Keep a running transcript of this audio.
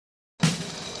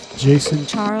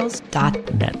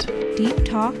JasonCharles.net. Deep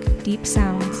talk, deep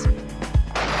sounds.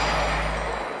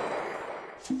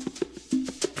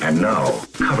 And now,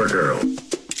 CoverGirl.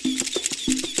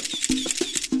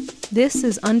 This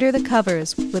is Under the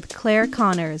Covers with Claire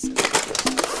Connors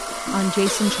on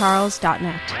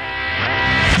JasonCharles.net.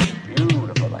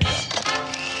 Beautiful like that.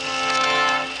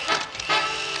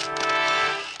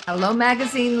 Hello,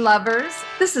 magazine lovers.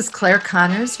 This is Claire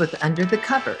Connors with Under the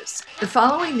Covers. The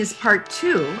following is part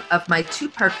 2 of my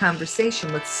 2-part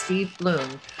conversation with Steve Bloom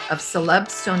of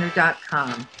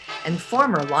CelebStoner.com and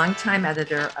former longtime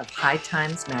editor of High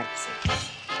Times magazine.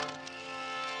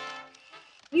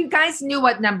 You guys knew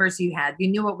what numbers you had. You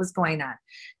knew what was going on.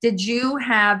 Did you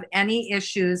have any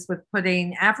issues with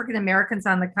putting African Americans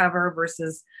on the cover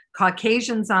versus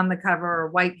Caucasians on the cover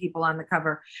or white people on the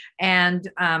cover, and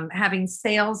having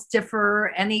sales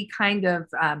differ? Any kind of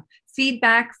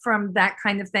feedback from that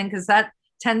kind of thing? Because that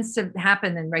tends to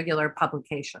happen in regular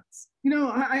publications. You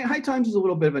know, High Times is a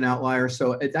little bit of an outlier,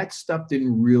 so that stuff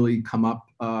didn't really come up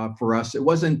for us. It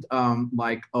wasn't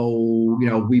like, oh, you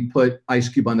know, we put Ice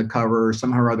Cube on the cover,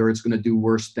 somehow or other it's going to do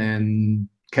worse than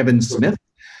Kevin Smith.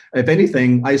 If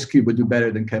anything, Ice Cube would do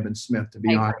better than Kevin Smith, to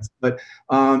be honest. But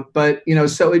you know,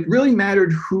 so it really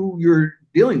mattered who you're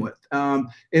dealing with.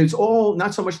 It's all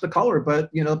not so much the color, but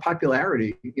you know, the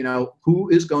popularity. You know, who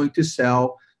is going to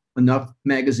sell enough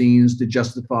magazines to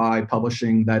justify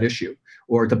publishing that issue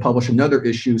or to publish another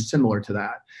issue similar to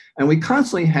that. And we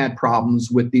constantly had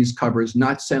problems with these covers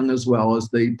not selling as well as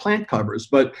the plant covers,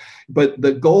 but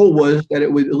the goal was that it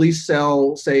would at least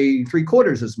sell, say,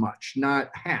 3/4 as much, not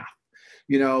half.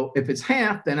 You know, if it's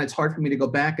half, then it's hard for me to go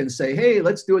back and say, hey,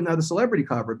 let's do another celebrity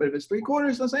cover. But if it's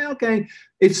 3/4, I'll say, okay,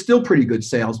 it's still pretty good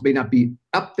sales. May not be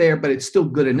up there, but it's still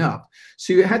good enough.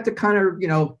 So you had to kind of, you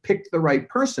know, pick the right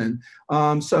person.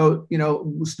 So, you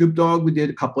know, Snoop Dogg, we did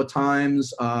a couple of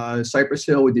times. Cypress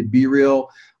Hill, we did Be Real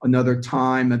another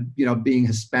time, you know, being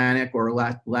Hispanic or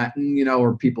Latin, you know,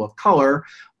 or people of color.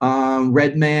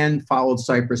 Redman followed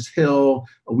Cypress Hill.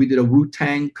 We did a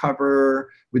Wu-Tang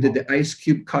cover. We did the Ice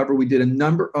Cube cover. We did a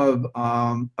number of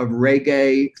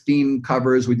reggae themed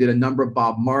covers. We did a number of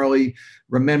Bob Marley,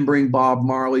 remembering Bob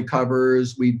Marley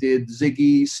covers. We did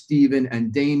Ziggy, Steven,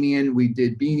 and Damien. We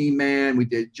did Beanie Man. We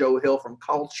did Joe Hill from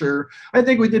Culture. I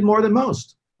think we did more than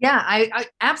most. Yeah, I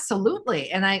absolutely.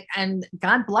 And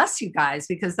God bless you guys,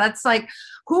 because that's like,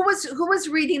 who was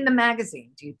reading the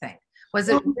magazine, do you think? Was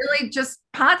it really just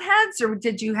potheads, or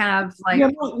did you have like?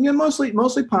 Yeah, mostly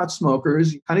pot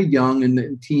smokers, kind of young in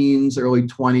the teens, early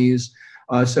 20s.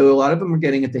 So a lot of them were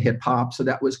getting into hip hop, so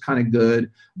that was kind of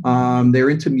good. They're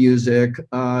into music,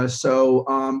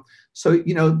 so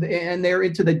you know, and they're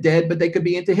into the Dead, but they could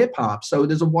be into hip hop. So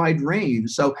there's a wide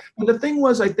range. So the thing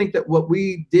was, I think that what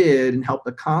we did and helped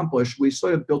accomplish, we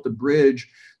sort of built a bridge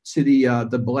to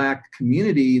the Black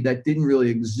community that didn't really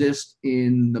exist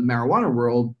in the marijuana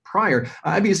world prior.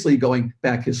 Obviously, going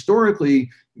back historically,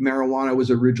 marijuana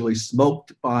was originally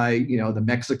smoked by, you know, the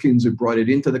Mexicans who brought it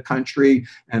into the country,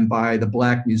 and by the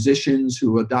Black musicians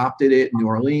who adopted it in New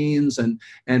Orleans and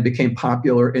became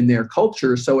popular in their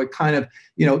culture. So it kind of,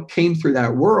 you know, came through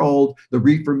that world, the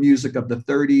reefer music of the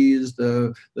 30s,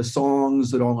 the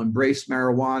songs that all embraced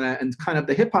marijuana, and kind of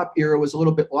the hip hop era was a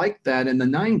little bit like that in the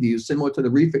 90s, similar to the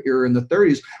reefer era in the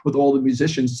 30s, with all the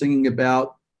musicians singing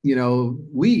about, you know,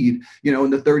 weed. You know, in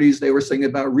the 30s, they were singing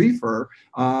about reefer,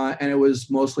 and it was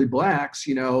mostly Blacks,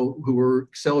 you know, who were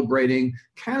celebrating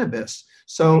cannabis.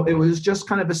 So it was just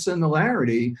kind of a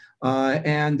similarity. But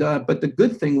the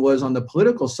good thing was on the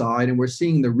political side, and we're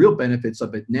seeing the real benefits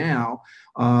of it now,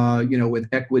 you know, with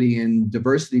equity and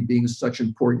diversity being such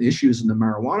important issues in the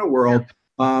marijuana world.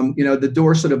 You know, the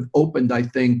door sort of opened, I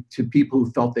think, to people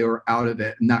who felt they were out of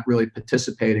it and not really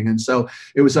participating. And so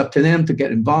it was up to them to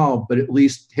get involved, but at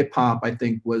least hip hop, I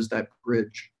think, was that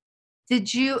bridge.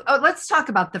 Let's talk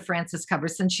about the Frances cover,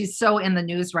 since she's so in the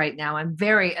news right now.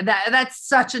 That's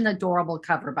such an adorable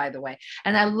cover, by the way.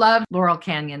 And I love Laurel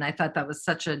Canyon. I thought that was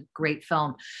such a great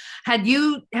film. Had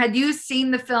you seen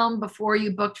the film before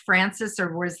you booked Frances,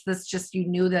 or was this just, you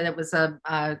knew that it was a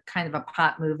kind of a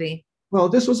pot movie? Well,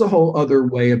 this was a whole other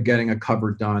way of getting a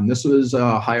cover done. This was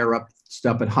higher up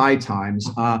stuff at High Times.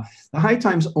 The High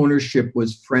Times ownership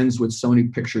was friends with Sony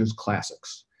Pictures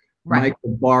Classics, right.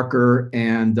 Michael Barker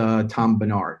and Tom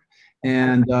Bernard.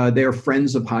 And they're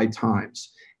friends of High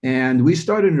Times. And we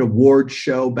started an award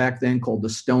show back then called the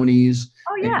Stonies.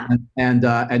 Oh, yeah.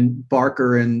 And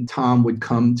Barker and Tom would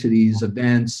come to these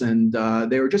events, and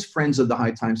they were just friends of the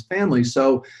High Times family.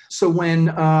 So when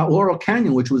Laurel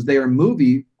Canyon, which was their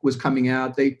movie, was coming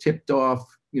out, they tipped off,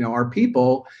 you know, our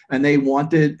people, and they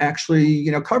wanted actually,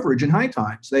 you know, coverage in High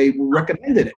Times. They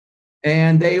recommended it.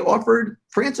 and they offered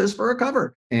Frances for a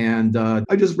cover. And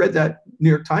I just read that New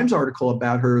York Times article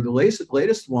about her, the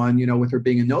latest one, with her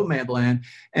being in Nomadland.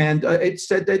 And it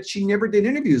said that she never did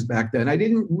interviews back then. I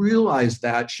didn't realize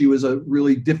that she was a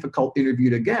really difficult interview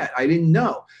to get. I didn't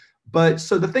know. But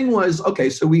so the thing was, okay,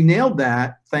 so we nailed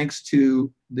that thanks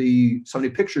to the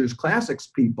Sony Pictures Classics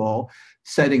people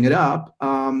setting it up.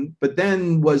 But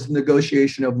then was the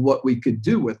negotiation of what we could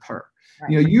do with her.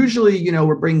 Right. Usually,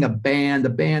 we're bringing a band,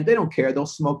 they don't care. They'll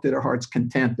smoke to their heart's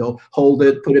content. They'll hold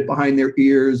it, put it behind their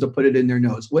ears, they'll put it in their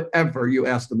nose, whatever you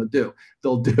ask them to do,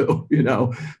 they'll do,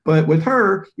 But with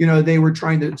her, they were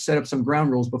trying to set up some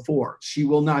ground rules before. She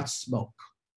will not smoke.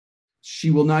 She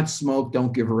will not smoke.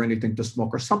 Don't give her anything to smoke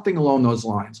or something along those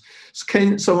lines.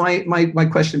 So my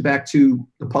question back to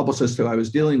the publicist who I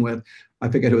was dealing with, I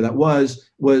forget who that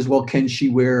was, well, can she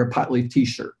wear a pot leaf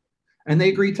t-shirt? And they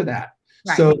agreed to that.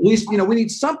 Right. So at least, we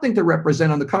need something to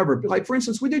represent on the cover. Like, for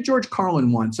instance, we did George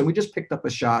Carlin once, and we just picked up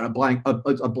a shot,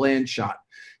 a bland shot.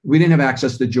 We didn't have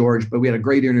access to George, but we had a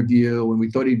great interview, and we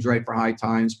thought he was right for High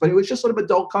Times. But it was just sort of a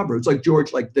dull cover. It's like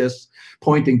George like this,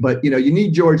 pointing. But, you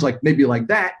need George like maybe like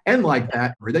that and like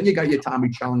that. Or then you got your Tommy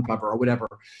Chong cover or whatever.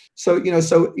 So,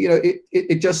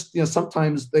 it just,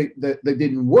 sometimes they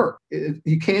didn't work.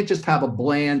 You can't just have a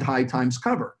bland High Times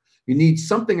cover. You need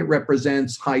something that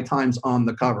represents High Times on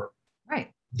the cover. Right.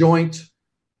 Joint,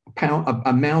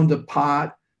 a mound of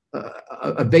pot,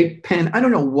 a vape pen, I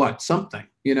don't know what, something,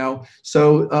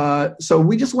 So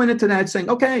we just went into that saying,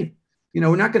 okay,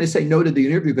 we're not going to say no to the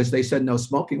interview because they said no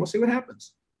smoking. We'll see what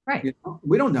happens. Right.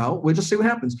 We don't know. We'll just see what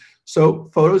happens. So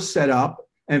photos set up.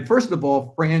 And first of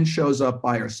all, Fran shows up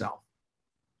by herself.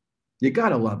 You got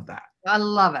to love that. I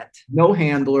love it. No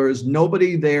handlers,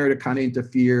 nobody there to kind of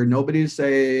interfere. Nobody to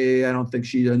say, I don't think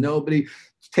she did. Nobody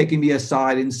taking me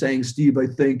aside and saying, Steve, I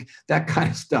think, that kind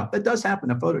of stuff. That does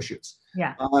happen at photo shoots.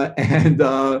 Yeah. And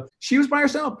she was by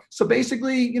herself. So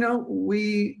basically,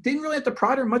 we didn't really have to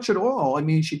prod her much at all. I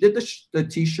mean, she did the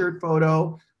t-shirt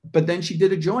photo, but then she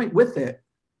did a joint with it.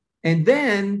 And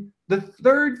then the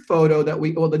third photo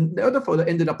the other photo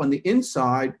ended up on the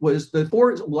inside was the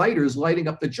 4 lighters lighting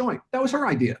up the joint. That was her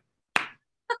idea.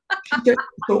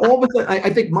 So all of a sudden, I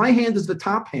think my hand is the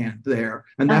top hand there,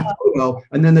 and that photo,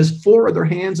 and then there's 4 other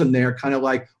hands in there, kind of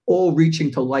like all reaching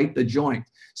to light the joint.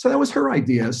 So that was her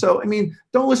idea. So I mean,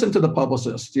 don't listen to the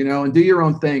publicist, and do your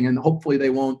own thing, and hopefully they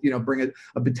won't, bring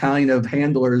a battalion of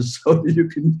handlers so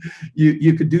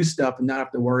you could do stuff and not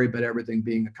have to worry about everything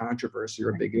being a controversy or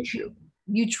a big issue.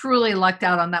 You truly lucked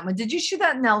out on that one. Did you shoot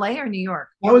that in LA or New York?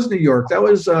 That was New York. That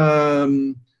was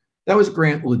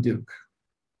Grant LeDuc.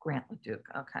 Grant LeDuc.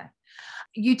 Okay.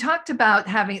 You talked about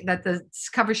having that the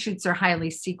cover shoots are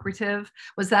highly secretive.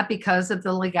 Was that because of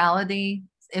the legality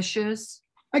issues?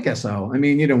 I guess so. I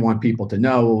mean, you don't want people to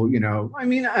know, I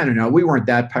mean, I don't know. We weren't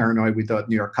that paranoid. We thought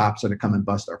New York cops would come and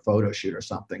bust our photo shoot or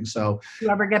something. So you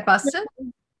ever get busted?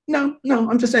 No,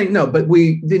 I'm just saying no, but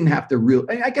we didn't have to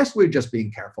I guess we were just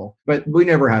being careful, but we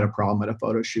never had a problem at a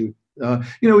photo shoot.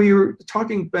 You were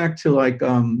talking back to like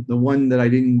the one that I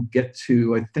didn't get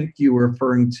to. I think you were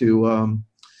referring to,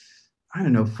 I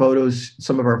don't know,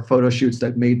 some of our photo shoots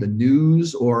that made the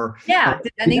news or. Yeah.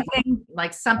 Did anything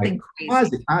like something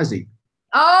crazy? Ozzy.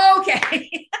 Oh, okay.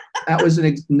 That was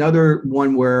another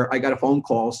one where I got a phone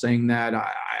call saying that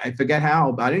I forget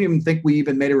how, but I didn't even think we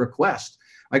even made a request.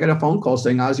 I got a phone call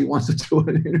saying Ozzy wants to do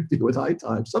an interview with High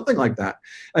Times, something like that.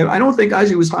 I don't think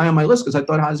Ozzy was high on my list because I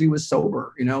thought Ozzy was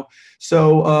sober,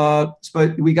 So,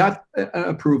 but we got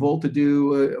approval to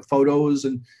do photos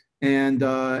and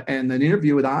an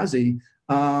interview with Ozzy.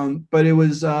 But it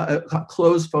was a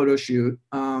closed photo shoot.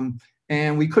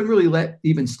 And we couldn't really let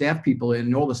even staff people in,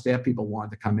 and all the staff people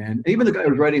wanted to come in. And even the guy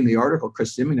who was writing the article,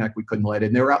 Chris Simonek, we couldn't let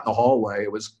in. They were out in the hallway.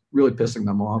 It was really pissing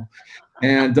them off.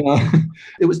 And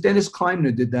it was Dennis Kleiman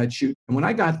who did that shoot. And when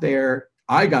I got there,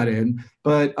 I got in,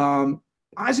 but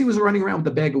Ozzy was running around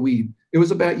with a bag of weed. It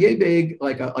was about yay big,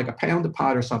 like a pound of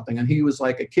pot or something. And he was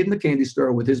like a kid in the candy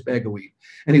store with his bag of weed.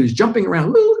 And he was jumping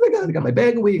around. Look what I got. I got my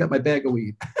bag of weed. I got my bag of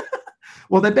weed.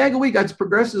 Well, that bag of weed got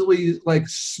progressively like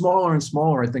smaller and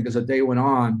smaller, I think, as the day went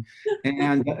on.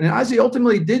 And Ozzy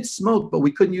ultimately did smoke, but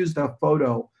we couldn't use that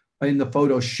photo in the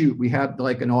photo shoot. We had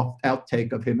like an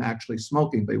outtake of him actually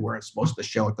smoking, but we weren't supposed to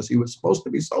show it because he was supposed to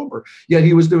be sober. Yet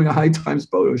he was doing a High Times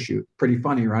photo shoot. Pretty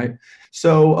funny, right?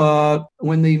 So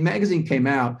when the magazine came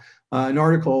out, an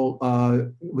article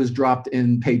was dropped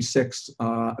in page 6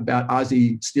 about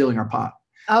Ozzy stealing our pot.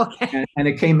 Okay. And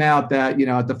it came out that,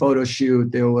 at the photo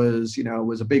shoot, there was, it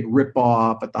was a big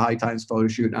ripoff at the High Times photo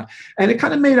shoot. And it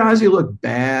kind of made Ozzy look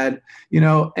bad,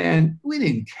 and we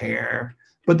didn't care.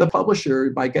 But the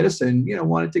publisher, Mike Edison,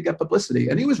 wanted to get publicity,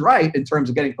 and he was right in terms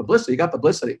of getting publicity. He got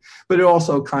publicity, but it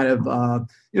also kind of,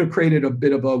 created a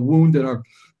bit of a wound in our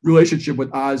relationship with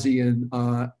Ozzy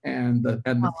and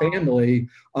the family.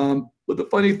 But the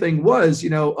funny thing was,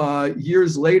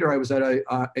 years later, I was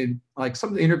at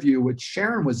some interview which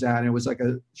Sharon was at, and it was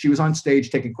she was on stage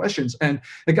taking questions, and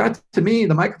it got to me,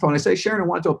 the microphone. I say, Sharon, I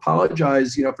wanted to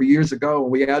apologize, for years ago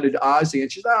when we added Ozzy,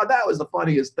 and she's, oh, that was the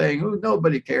funniest thing.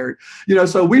 Nobody cared,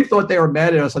 so we thought they were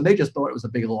mad at us, and they just thought it was a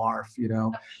big larf,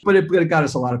 but it got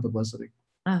us a lot of publicity.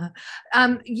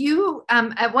 You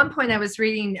at one point I was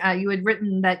reading, you had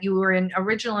written that you were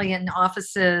originally in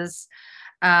offices.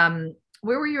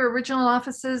 Where were your original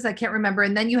offices? I can't remember.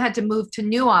 And then you had to move to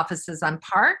new offices on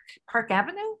Park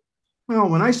Avenue. Well,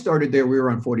 when I started there, we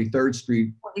were on 43rd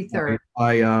Street, 43rd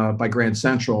by Grand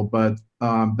Central, but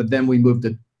then we moved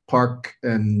to Park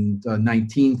and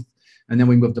 19th, and then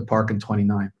we moved to Park and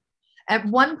 29th. At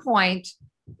one point,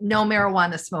 no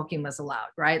marijuana smoking was allowed,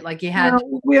 right? Like you had.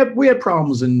 We had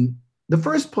problems in the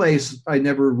first place. We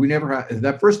never had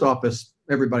that first office.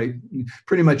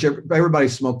 Pretty much everybody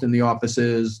smoked in the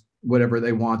offices, whatever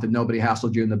they wanted. Nobody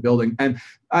hassled you in the building. And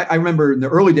I remember in the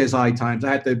early days of High Times, I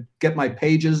had to get my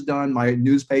pages done, my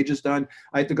news pages done.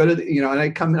 I had to go to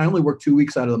and I only worked 2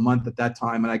 weeks out of the month at that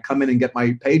time. And I come in and get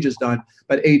my pages done,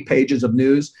 about 8 pages of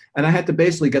news. And I had to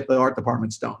basically get the art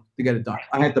department stoned to get it done.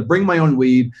 I had to bring my own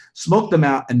weed, smoke them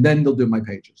out, and then they'll do my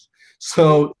pages.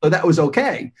 So that was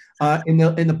okay. In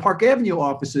the Park Avenue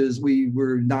offices, we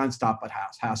were nonstop but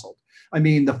hassled. I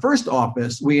mean, the first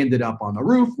office, we ended up on the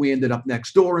roof. We ended up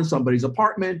next door in somebody's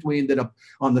apartment. We ended up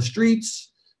on the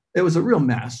streets. It was a real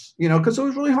mess, because it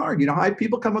was really hard.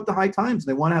 People come up to High Times.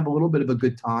 They want to have a little bit of a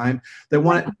good time. They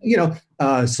want to,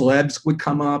 celebs would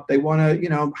come up. They want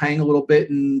to, hang a little bit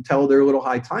and tell their little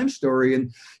High Times story.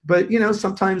 But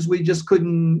sometimes we just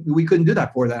couldn't do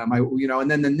that for them. And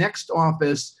then the next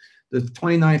office, the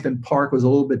 29th and Park, was a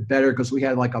little bit better because we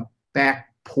had like a back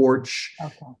porch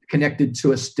connected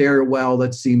to a stairwell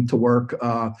that seemed to work.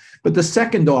 But the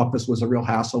second office was a real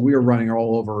hassle. We were running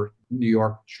all over New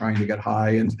York trying to get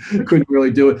high and couldn't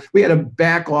really do it. We had a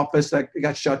back office that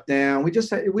got shut down. We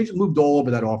just moved all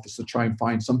over that office to try and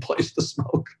find some place to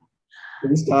smoke. It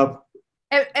was tough.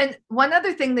 And one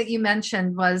other thing that you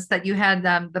mentioned was that you had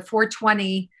the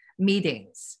 420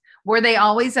 meetings. Were they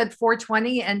always at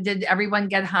 420, and did everyone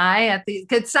get high at the?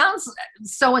 It sounds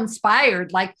so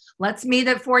inspired. Like, let's meet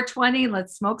at 420,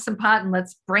 let's smoke some pot, and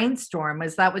let's brainstorm.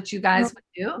 Is that what you guys would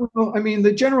do? Well, I mean,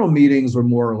 the general meetings were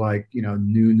more like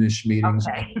noonish meetings,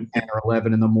 10 or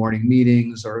 11 in the morning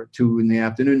meetings, or 2 in the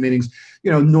afternoon meetings.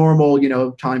 Normal,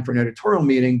 time for an editorial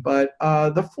meeting. But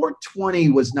the 420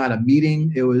 was not a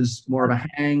meeting; it was more of a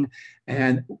hang.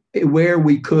 And where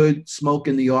we could smoke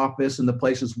in the office and the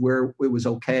places where it was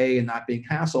okay and not being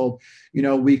hassled,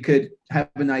 we could have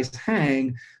a nice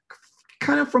hang.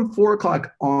 Kind of from 4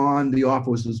 o'clock on, the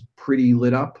office was pretty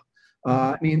lit up.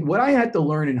 I mean, what I had to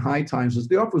learn in High Times was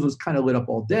the office was kind of lit up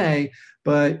all day,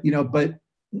 but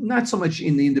not so much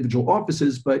in the individual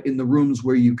offices, but in the rooms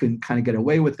where you can kind of get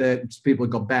away with it. People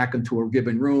would go back into a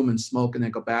given room and smoke, and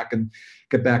then go back and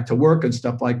get back to work and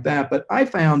stuff like that. But I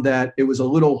found that it was a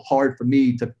little hard for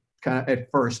me to kind of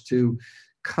at first to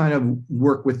kind of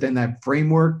work within that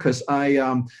framework, because I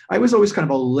was always kind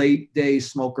of a late day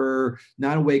smoker,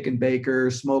 not a wake and baker,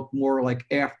 smoke more like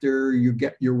after you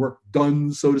get your work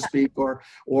done, so to speak, or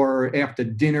after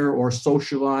dinner, or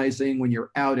socializing when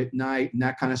you're out at night and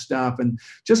that kind of stuff. And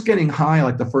just getting high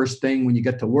like the first thing when you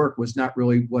get to work was not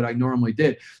really what I normally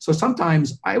did. So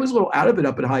sometimes I was a little out of it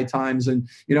up at High Times, and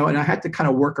and I had to kind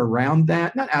of work around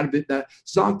that, not out of it, that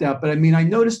zonked out, but I mean, I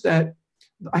noticed that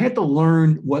I had to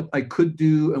learn what I could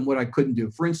do and what I couldn't do.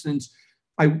 For instance,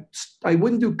 I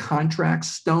wouldn't do contracts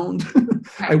stoned.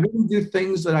 I wouldn't do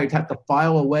things that I'd have to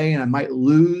file away and I might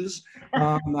lose.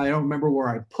 I don't remember where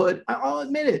I put. I'll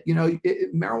admit it.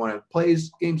 Marijuana plays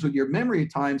games with your memory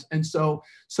at times, and so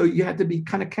you had to be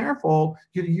kind of careful.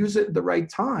 You use it at the right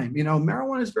time.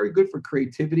 Marijuana is very good for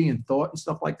creativity and thought and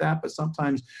stuff like that, but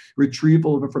sometimes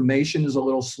retrieval of information is a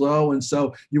little slow, and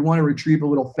so you want to retrieve a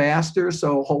little faster.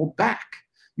 So hold back.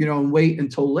 And wait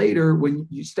until later when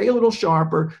you stay a little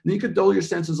sharper. Then you could dull your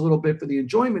senses a little bit for the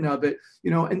enjoyment of it,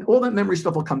 and all that memory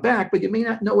stuff will come back, but you may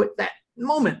not know it that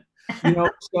moment, and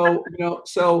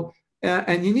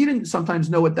you need to sometimes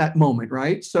know at that moment,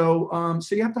 right? So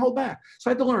you have to hold back. So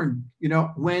I had to learn,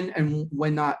 when and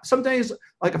when not. Some days,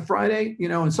 like a Friday,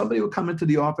 and somebody would come into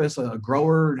the office, a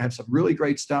grower, and have some really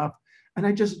great stuff. And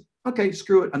I just, okay,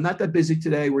 screw it. I'm not that busy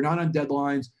today. We're not on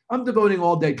deadlines. I'm devoting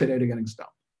all day today to getting stoned.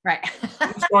 Right.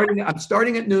 I'm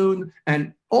starting at noon,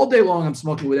 and all day long I'm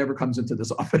smoking whatever comes into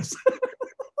this office.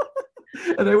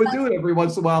 And I would do it every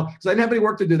once in a while because I didn't have any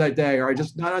work to do that day, or I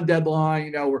just not on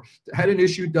deadline, or had an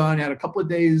issue done, had a couple of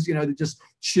days, to just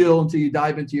chill until you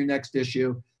dive into your next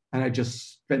issue. And I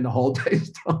just spend the whole day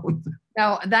stoned.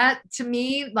 Now that to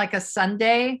me, like a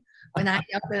Sunday, when I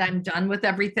know that I'm done with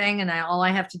everything and all I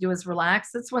have to do is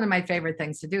relax, that's one of my favorite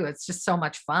things to do. It's just so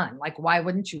much fun. Like, why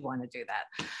wouldn't you want to do that?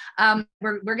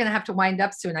 We're going to have to wind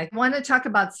up soon. I want to talk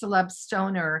about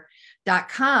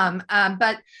celebstoner.com,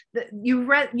 but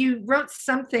you wrote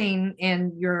something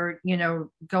in your,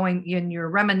 you're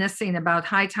reminiscing about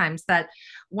High Times, that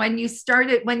when you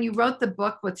wrote the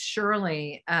book with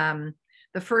Shirley,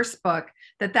 the first book,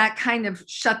 that kind of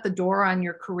shut the door on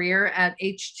your career at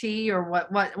HT, or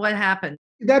what happened?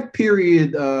 That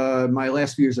period, my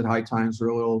last few years at High Times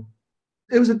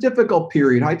it was a difficult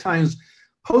period. High Times,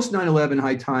 post 9/11,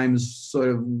 High Times sort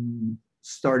of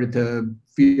started to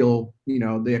feel,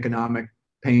 the economic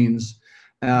pains,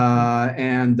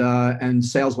 and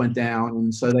sales went down.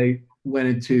 And so they went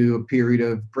into a period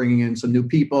of bringing in some new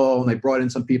people, and they brought in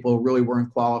some people who really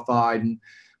weren't qualified, and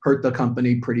hurt the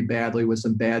company pretty badly with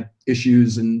some bad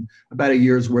issues and about a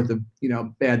year's worth of,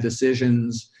 bad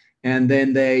decisions. And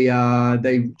then they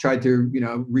tried to,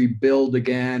 rebuild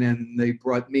again, and they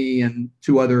brought me and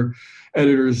two other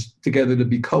editors together to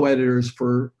be co-editors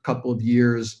for a couple of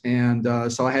years. And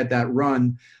so I had that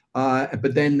run.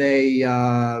 But then they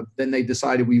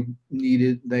decided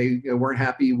they weren't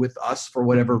happy with us for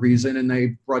whatever reason, and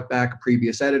they brought back a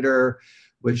previous editor,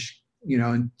 which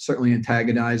and certainly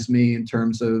antagonized me in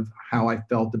terms of how I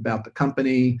felt about the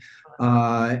company.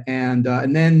 And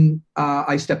then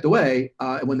I stepped away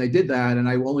when they did that, and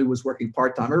I only was working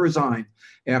part-time. I resigned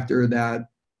after that,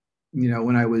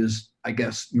 when I was, I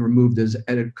guess, removed as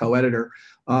co-editor.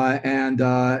 And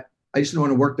I just didn't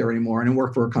want to work there anymore. I didn't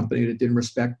work for a company that didn't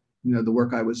respect, the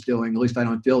work I was doing. At least I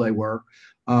don't feel they were.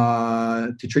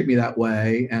 To treat me that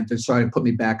way and to try to put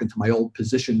me back into my old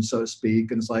position, so to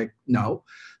speak. And it's like, no.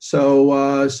 So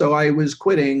I was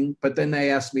quitting, but then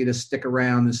they asked me to stick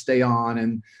around and stay on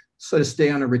and sort of stay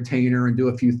on a retainer and do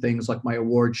a few things like my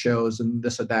award shows and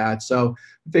this or that. So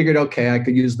I figured, okay, I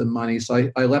could use the money. So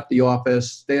I left the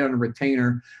office, stayed on a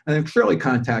retainer, and then Shirley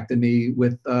contacted me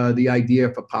with the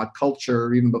idea for Pod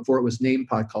Culture, even before it was named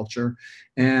Pod Culture.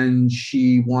 And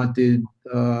she wanted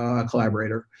a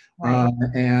collaborator. Right.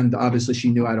 And obviously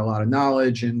she knew I had a lot of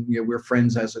knowledge, and we're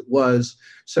friends as it was.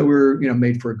 So we're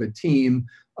made for a good team.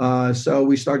 So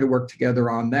we started to work together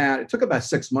on that. It took about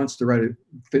 6 months to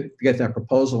get that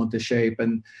proposal into shape.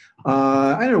 And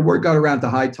I don't know, word got around to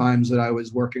High Times that I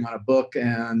was working on a book,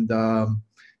 and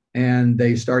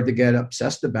they started to get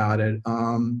obsessed about it.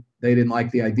 They didn't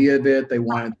like the idea of it. They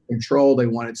wanted control. They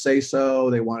wanted say-so.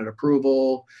 They wanted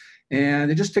approval. And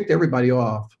it just ticked everybody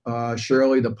off.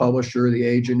 Shirley, the publisher, the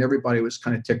agent, everybody was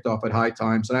kind of ticked off at High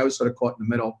Times. And I was sort of caught in the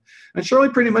middle. And Shirley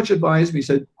pretty much advised me,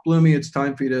 said, Blumey, it's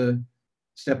time for you to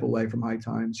step away from High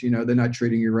Times. They're not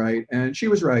treating you right. And she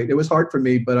was right. It was hard for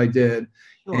me, but I did.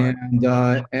 Sure.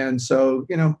 And so,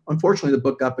 unfortunately, the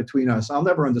book got between us. I'll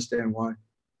never understand why.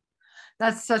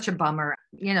 That's such a bummer,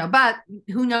 but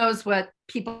who knows what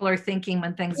people are thinking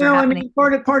when things are happening. I mean,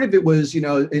 part of it was,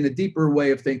 in a deeper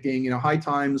way of thinking, High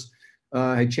Times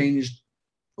had changed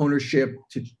ownership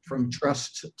from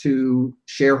trust to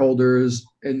shareholders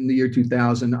in the year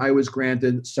 2000. I was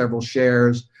granted several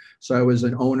shares. So I was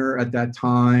an owner at that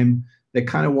time. They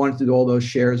kind of wanted all those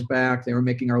shares back. They were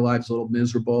making our lives a little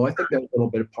miserable. I think that was a little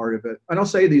bit of part of it. I don't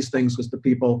say these things because the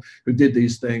people who did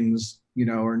these things,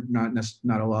 are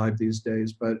not alive these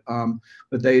days. But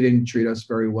they didn't treat us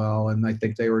very well, and I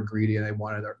think they were greedy and they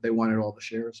wanted all the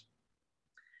shares.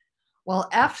 Well,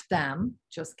 F them.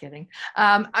 Just kidding.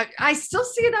 I still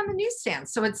see it on the newsstand,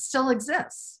 so it still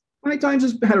exists. High Times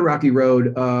has had a rocky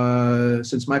road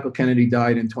since Michael Kennedy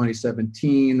died in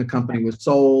 2017. The company was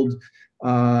sold to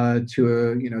a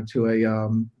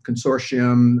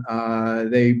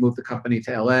consortium. They moved the company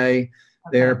to LA. Okay.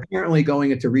 They're apparently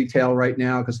going into retail right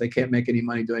now because they can't make any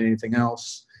money doing anything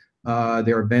else.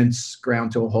 Their events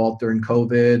ground to a halt during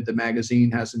COVID. The magazine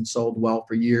hasn't sold well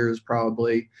for years,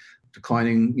 probably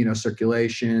declining,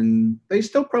 circulation. They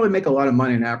still probably make a lot of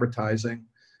money in advertising,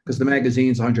 because the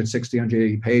magazine's 160,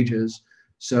 180 pages.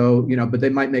 So, but they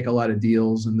might make a lot of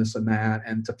deals and this and that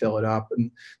and to fill it up.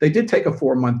 And they did take a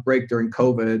 4-month break during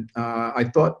COVID. I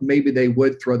thought maybe they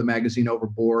would throw the magazine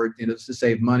overboard, to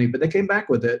save money, but they came back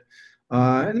with it.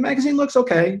 And the magazine looks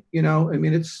okay.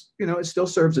 It's, it still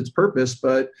serves its purpose,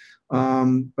 but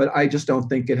I just don't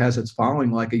think it has its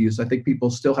following like it used. I think people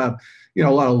still have, a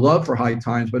lot of love for High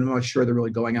Times, but I'm not sure they're really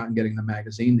going out and getting the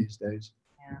magazine these days.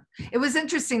 It was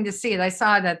interesting to see it. I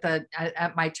saw it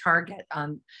at my Target.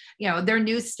 Their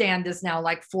newsstand is now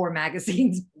like 4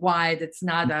 magazines wide. It's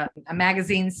not a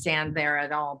magazine stand there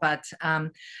at all. But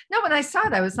no, when I saw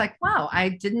it, I was like, wow, I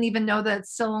didn't even know that it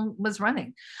still was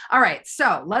running. All right,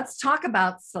 so let's talk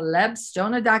about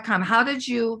celebstoner.com. How did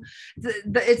you?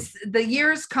 The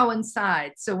years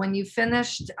coincide. So when you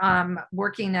finished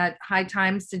working at High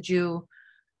Times, did you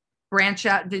branch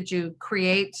out? Did you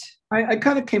create? I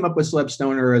kind of came up with Celeb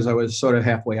Stoner as I was sort of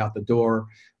halfway out the door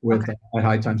with at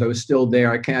High Times. I was still there.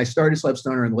 I started Celeb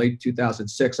Stoner in late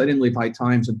 2006. I didn't leave High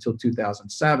Times until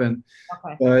 2007,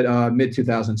 but mid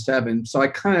 2007. So I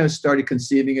kind of started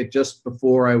conceiving it just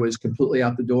before I was completely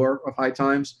out the door of High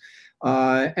Times.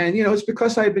 And it's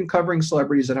because I had been covering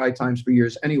celebrities at High Times for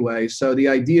years anyway. So the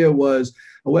idea was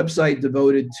a website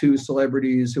devoted to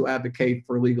celebrities who advocate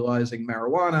for legalizing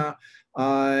marijuana.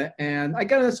 And I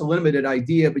guess that's a limited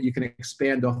idea, but you can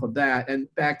expand off of that. And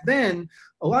back then,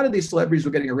 a lot of these celebrities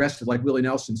were getting arrested, like Willie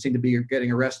Nelson seemed to be getting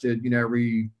arrested,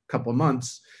 every couple of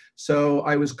months. So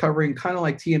I was covering kind of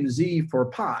like TMZ for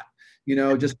pot,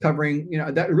 just covering,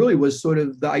 that really was sort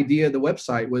of the idea of the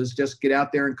website, was just get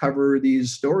out there and cover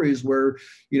these stories where,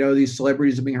 these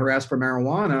celebrities are being harassed for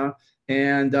marijuana.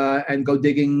 And go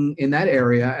digging in that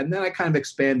area. And then I kind of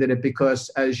expanded it because,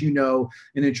 as you know,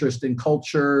 an interest in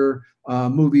culture,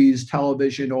 movies,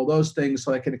 television, all those things.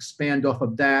 So I can expand off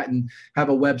of that and have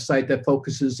a website that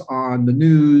focuses on the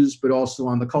news, but also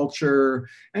on the culture,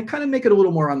 and kind of make it a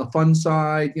little more on the fun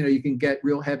side. You can get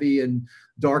real heavy and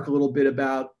dark a little bit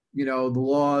about, the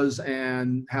laws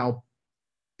and how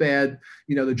bad,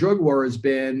 the drug war has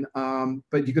been,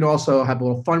 but you can also have a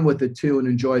little fun with it too and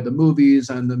enjoy the movies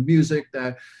and the music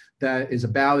that is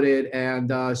about it.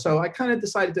 And so I kind of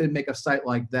decided to make a site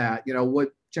like that, what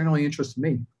generally interests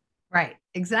me. Right,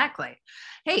 exactly.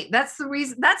 Hey, that's the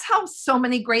reason. That's how so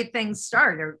many great things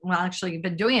start. Well, actually, you've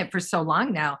been doing it for so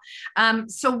long now.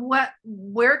 So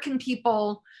where can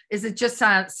people, is it just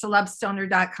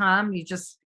celebstoner.com?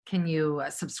 Can you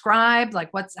subscribe? Like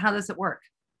how does it work?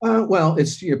 Well,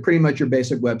 it's pretty much your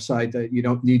basic website that you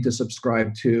don't need to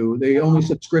subscribe to. The only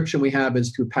subscription we have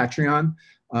is through Patreon.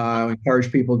 I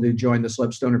encourage people to join the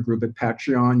Celeb Stoner group at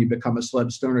Patreon. You become a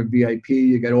Celeb Stoner VIP.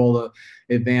 You get all the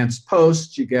advanced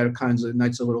posts. You get all kinds of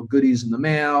nice little goodies in the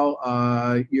mail.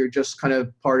 You're just kind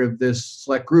of part of this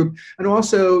select group. And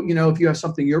also, if you have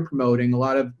something you're promoting, a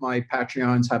lot of my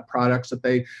Patreons have products that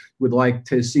they would like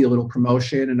to see a little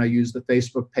promotion. And I use the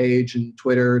Facebook page and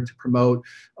Twitter to promote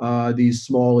these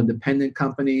small independent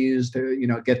companies to,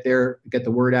 get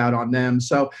the word out on them.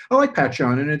 So I like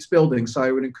Patreon, and it's building. So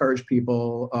I would encourage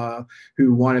people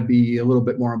who want to be a little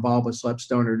bit more involved with Celeb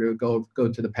Stoner to go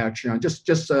to the Patreon.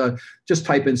 Just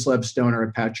type in Celeb Stoner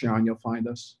at Patreon, you'll find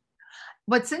us.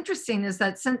 What's interesting is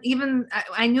that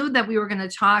I knew that we were going to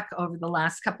talk over the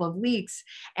last couple of weeks,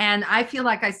 and I feel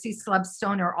like I see Celeb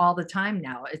Stoner all the time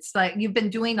now. It's like you've been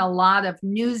doing a lot of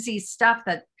newsy stuff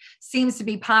that seems to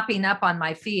be popping up on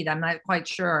my feed. I'm not quite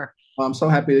sure. I'm so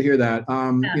happy to hear that.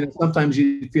 Sometimes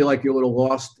you feel like you're a little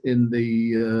lost in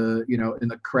the, in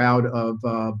the crowd of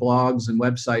blogs and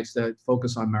websites that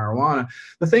focus on marijuana.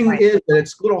 The thing is that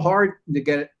it's a little hard to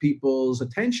get people's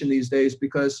attention these days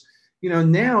because,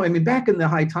 now, back in the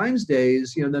High Times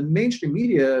days, the mainstream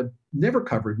media never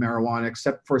covered marijuana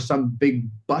except for some big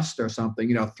bust or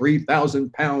something,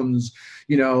 3,000 pounds,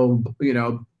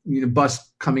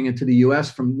 bust coming into the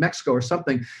US from Mexico or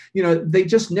something. They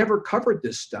just never covered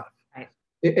this stuff.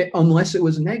 Unless it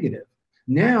was negative.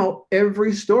 Now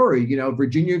every story,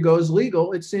 Virginia goes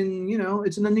legal. It's in,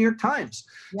 it's in the New York Times.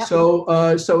 Yep.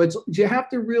 So you have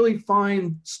to really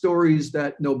find stories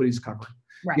that nobody's covering.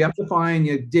 Right. You have to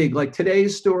you dig. Like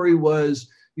today's story was,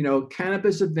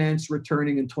 cannabis events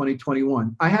returning in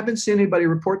 2021. I haven't seen anybody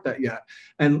report that yet.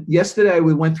 And yesterday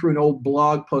we went through an old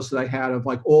blog post that I had of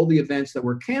like all the events that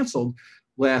were canceled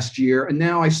last year. And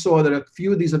now I saw that a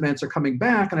few of these events are coming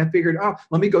back, and I figured,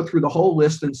 let me go through the whole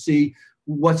list and see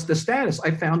what's the status.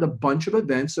 I found a bunch of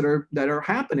events that are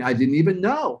happening. I didn't even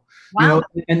know. Wow.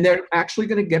 And they're actually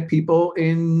going to get people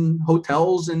in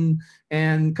hotels and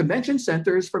convention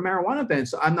centers for marijuana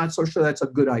events. I'm not so sure that's a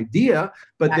good idea,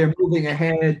 but they're moving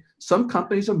ahead. Some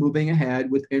companies are moving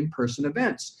ahead with in-person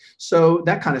events. So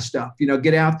that kind of stuff,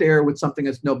 get out there with something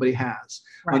that nobody has.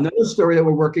 Right. Another story that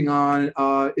we're working on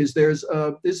is there's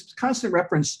constant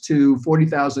reference to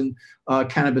 40,000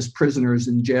 cannabis prisoners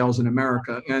in jails in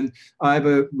America. And I have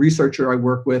a researcher I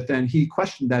work with, and he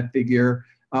questioned that figure.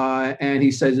 And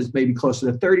he says it's maybe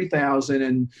closer to 30,000.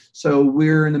 And so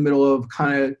we're in the middle of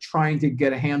kind of trying to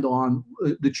get a handle on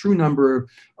the true number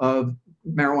of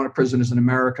marijuana prisoners in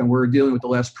America. And we're dealing with the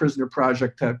Last Prisoner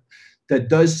Project that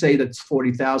does say that's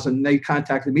 40,000. They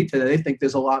contacted me today. They think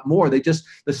there's a lot more. The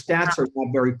stats are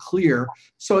not very clear.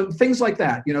 So things like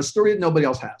that, story that nobody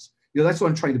else has. That's what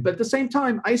I'm trying to. But at the same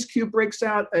time, Ice Cube breaks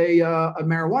out a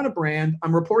marijuana brand.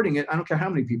 I'm reporting it. I don't care how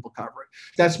many people cover it.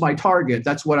 That's my target.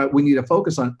 That's what we need to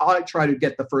focus on. I try to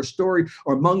get the first story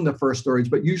or among the first stories,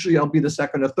 but usually I'll be the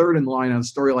second or third in line on a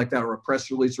story like that, or a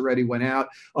press release already went out.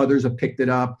 Others have picked it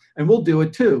up, and we'll do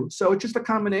it too. So it's just a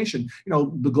combination.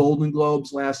 The Golden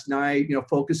Globes last night,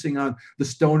 focusing on the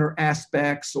stoner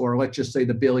aspects, or let's just say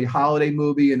the Billie Holiday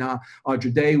movie, and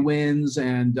Audra Day wins,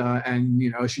 and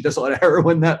she does a lot of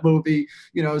heroin in that movie.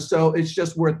 So it's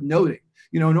just worth noting.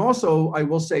 And also I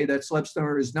will say that Celeb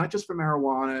Stoner is not just for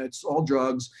marijuana, it's all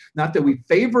drugs. Not that we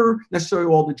favor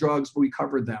necessarily all the drugs, but we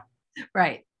cover them.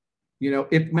 Right.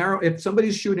 If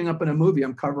somebody's shooting up in a movie,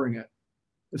 I'm covering it.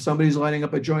 If somebody's lighting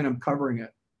up a joint, I'm covering it.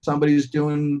 Somebody's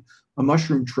doing a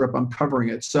mushroom trip, I'm covering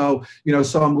it. So,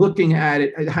 so I'm looking at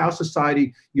it, at how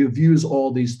society views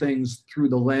all these things through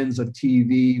the lens of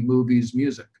TV, movies,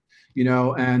 music.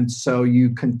 And so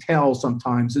you can tell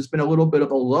sometimes there's been a little bit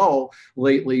of a lull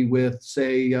lately with,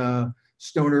 say,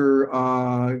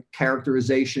 stoner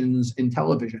characterizations in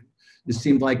television. It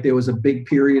seemed like there was a big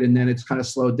period and then it's kind of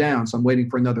slowed down. So I'm waiting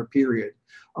for another period.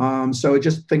 So it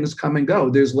just, things come and go.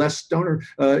 There's less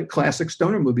classic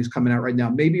stoner movies coming out right now.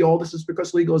 Maybe all this is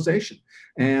because legalization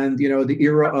and, the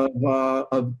era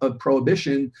of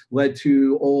prohibition led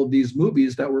to all of these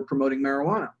movies that were promoting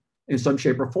marijuana in some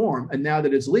shape or form. And now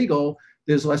that it's legal,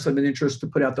 there's less of an interest to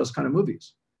put out those kind of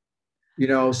movies.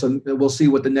 So we'll see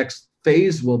what the next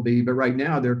phase will be. But right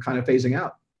now they're kind of phasing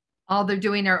out. All they're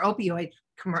doing are opioid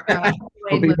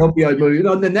opioid movie.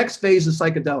 The next phase is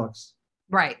psychedelics.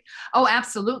 Right. Oh,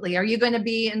 absolutely. Are you going to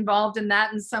be involved in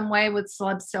that in some way with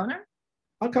Celeb Stoner?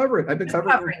 I'll cover it. I've been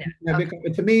covering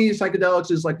it. To me, psychedelics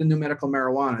is like the new medical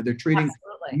marijuana. They're treating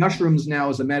mushrooms now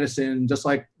as a medicine, just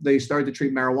like they started to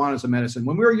treat marijuana as a medicine.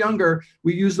 When we were younger,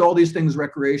 we used all these things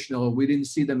recreational. We didn't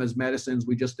see them as medicines.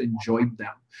 We just enjoyed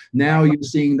them. Now you're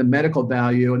seeing the medical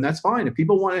value, and that's fine. If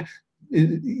people want to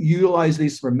utilize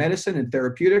these for medicine and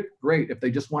therapeutic, great. If they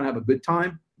just want to have a good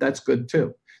time, that's good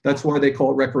too. That's why they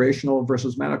call it recreational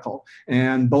versus medical.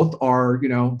 And both are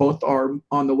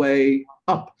on the way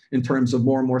up in terms of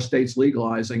more and more states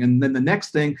legalizing. And then the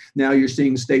next thing, now you're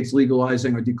seeing states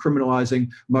legalizing or decriminalizing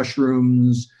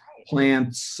mushrooms,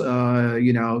 plants,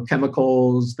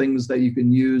 chemicals, things that you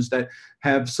can use that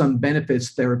have some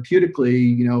benefits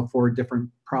therapeutically, for different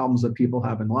problems that people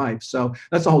have in life. So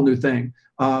that's a whole new thing,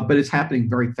 but it's happening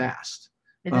very fast.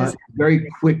 It is very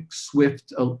quick,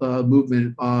 swift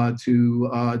movement to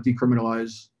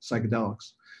decriminalize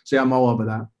psychedelics. So yeah, I'm all over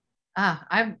that.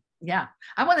 I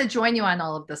want to join you on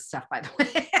all of this stuff, by the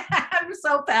way. I'm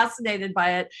so fascinated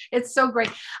by it. It's so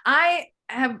great. I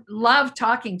have loved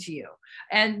talking to you,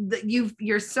 and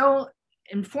you're so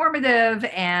informative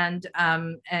and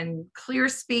clear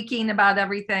speaking about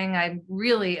everything. I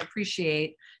really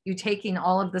appreciate you taking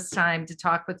all of this time to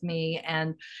talk with me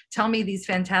and tell me these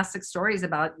fantastic stories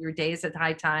about your days at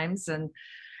High Times and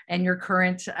your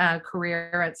current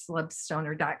career at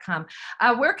celebstoner.com.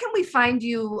 Where can we find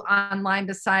you online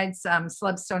besides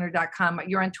celebstoner.com?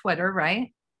 You're on Twitter,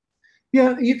 right?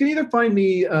 Yeah, you can either find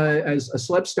me as a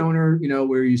Celeb Stoner,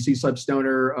 where you see Celeb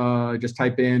Stoner, just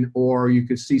type in, or you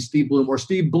could see Steve Bloom or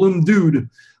Steve Bloom Dude.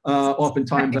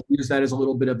 Oftentimes I use that as a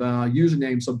little bit of a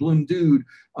username. So Bloom Dude.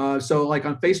 So like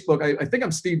on Facebook, I think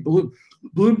I'm Steve Bloom.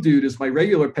 Bloom Dude is my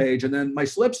regular page, and then my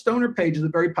Celeb Stoner page is a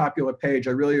very popular page.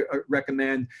 I really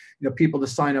recommend people to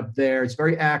sign up there. It's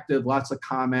very active, lots of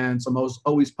comments. I'm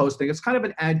always posting. It's kind of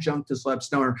an adjunct to Celeb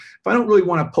Stoner. If I don't really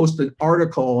want to post a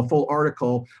full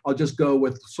article, I'll just go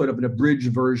with sort of an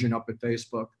abridged version up at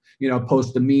Facebook.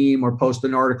 Post a meme or post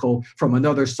an article from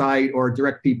another site, or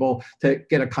direct people to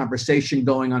get a conversation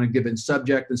going on a given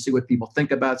subject and see what people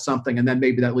think about something, and then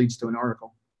maybe that leads to an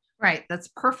article. Right. That's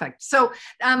perfect. So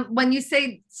when you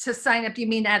say to sign up, you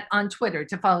mean on Twitter,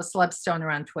 to follow Celeb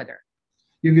Stoner on Twitter?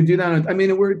 You can do that.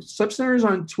 We're Celeb Stoners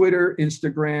on Twitter,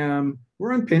 Instagram.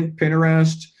 We're on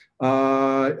Pinterest.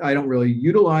 I don't really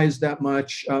utilize that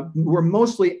much. We're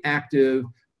mostly active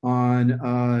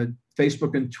on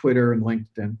Facebook and Twitter and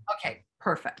LinkedIn. Okay.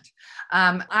 Perfect.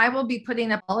 I will be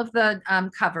putting up all of the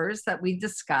covers that we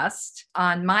discussed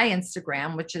on my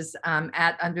Instagram, which is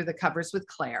at Under the Covers with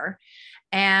Claire.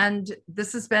 And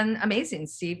this has been amazing,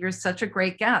 Steve. You're such a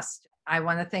great guest. I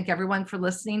want to thank everyone for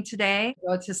listening today.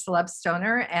 Go to Celeb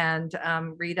Stoner and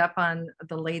read up on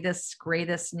the latest,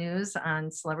 greatest news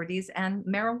on celebrities and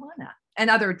marijuana and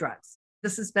other drugs.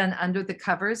 This has been Under the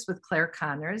Covers with Claire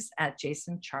Connors at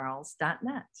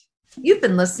jasoncharles.net. You've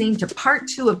been listening to part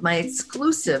 2 of my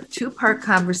exclusive 2-part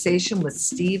conversation with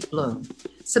Steve Bloom.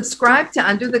 Subscribe to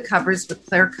Under the Covers with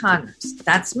Claire Connors.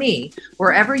 That's me,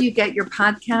 wherever you get your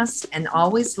podcasts, and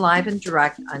always live and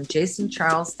direct on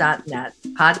jasoncharles.net,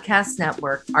 Podcast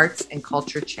Network, Arts and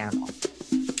Culture Channel.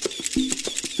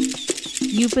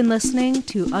 You've been listening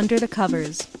to Under the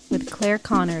Covers with Claire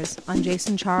Connors on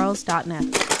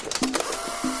jasoncharles.net.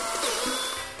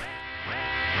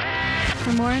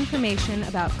 For more information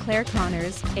about Claire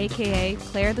Connors, aka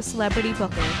Claire the Celebrity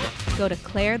Booker, go to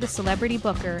Claire the Celebrity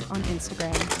Booker on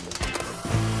Instagram.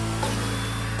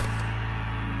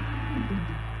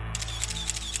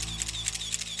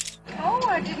 Oh,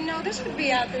 I didn't know this would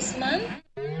be out this month.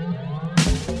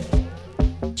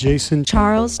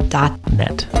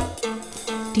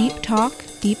 jasoncharles.net. Deep talk,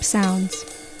 deep sounds.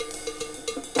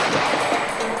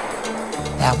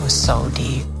 That was so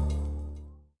deep.